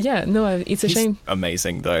 But yeah, no, it's a shame.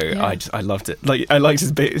 Amazing though. Yeah. I loved it. Like I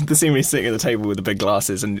liked the scene when he's sitting at the table with the big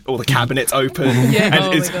glasses and all the cabinets open.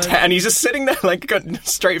 And he's just sitting there like got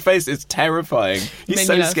straight face. It's terrifying. He's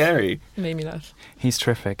so scary. Made me laugh. He's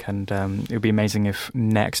terrific, and it would be amazing if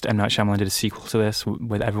next M. Night Shyamalan did a sequel to this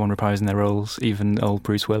with everyone reprising their roles, even old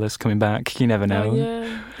Bruce Willis coming back. You never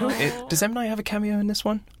know. Does M. Night have a cameo in this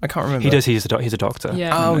one? I can't remember. He does. He's a doctor.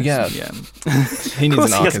 Yeah. Oh yeah. He needs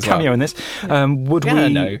an arc as well. Cameo in this.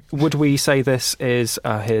 Would we say this is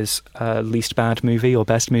his least bad movie or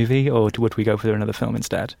best movie, or would we go for another film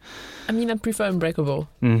instead? I mean, I prefer Unbreakable,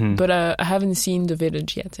 but I haven't seen The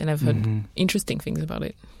Village yet, and I've heard interesting things about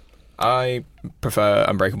it. I prefer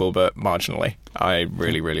Unbreakable, but marginally. I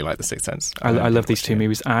really, really like The Sixth Sense. I love these two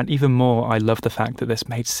movies, and even more, I love the fact that this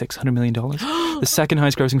made $600 million. The second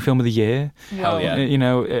highest grossing film of the year. Hell yeah. You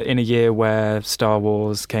know, in a year where Star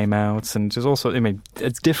Wars came out, and there's also, I mean, a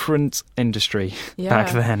different industry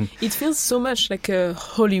back then. It feels so much like a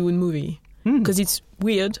Hollywood movie, because it's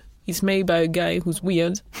weird. It's made by a guy who's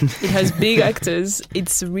weird. It has big actors.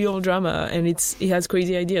 It's real drama, and it has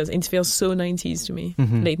crazy ideas. It feels so 90s to me,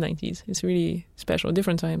 late 90s. It's really special,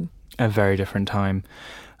 different time. A very different time.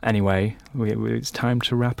 Anyway, it's time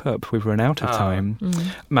to wrap up. We've run out of time.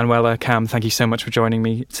 Manuela, Cam, thank you so much for joining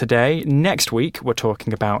me today. Next week, we're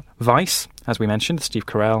talking about Vice, as we mentioned, Steve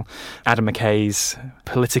Carell, Adam McKay's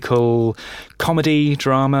political comedy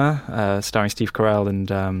drama, starring Steve Carell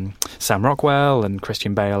and Sam Rockwell and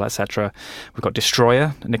Christian Bale, etc. We've got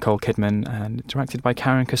Destroyer, Nicole Kidman, and directed by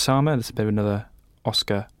Karen Kusama. There's a bit of another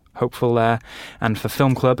Oscar hopeful there. And for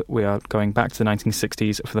Film Club, we are going back to the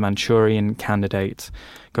 1960s for The Manchurian Candidate.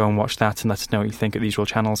 Go and watch that and let us know what you think at the usual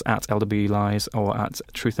channels at LW Lies or at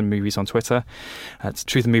Truth and Movies on Twitter, at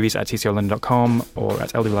truthandmovies@tcolondon.com or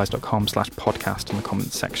at lwlies.com/podcast in the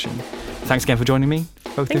comments section. Thanks again for joining me,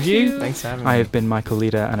 both of you. Thanks for having me. I have been Michael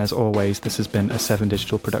Leader, and as always, this has been a 7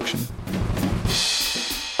 Digital production.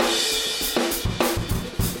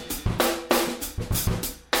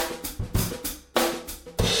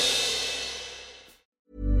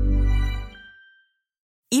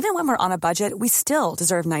 Even when we're on a budget, we still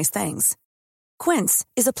deserve nice things. Quince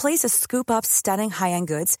is a place to scoop up stunning high-end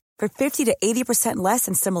goods for 50 to 80% less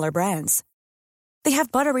than similar brands. They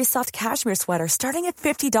have buttery soft cashmere sweaters starting at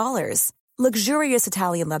 $50, luxurious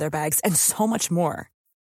Italian leather bags, and so much more.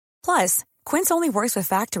 Plus, Quince only works with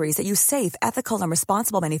factories that use safe, ethical, and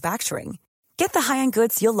responsible manufacturing. Get the high-end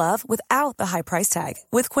goods you'll love without the high price tag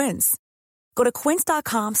with Quince. Go to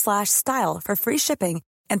quince.com/style for free shipping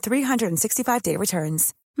and 365-day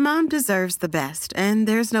returns. Mom deserves the best, and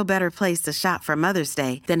there's no better place to shop for Mother's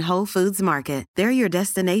Day than Whole Foods Market. They're your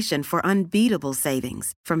destination for unbeatable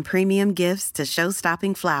savings, from premium gifts to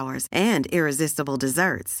show-stopping flowers and irresistible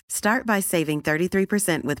desserts. Start by saving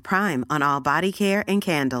 33% with Prime on all body care and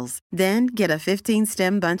candles. Then get a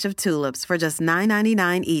 15-stem bunch of tulips for just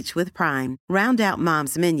 $9.99 each with Prime. Round out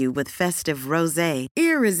Mom's menu with festive rosé,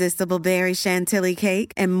 irresistible berry chantilly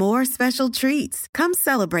cake, and more special treats. Come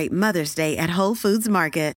celebrate Mother's Day at Whole Foods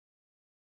Market.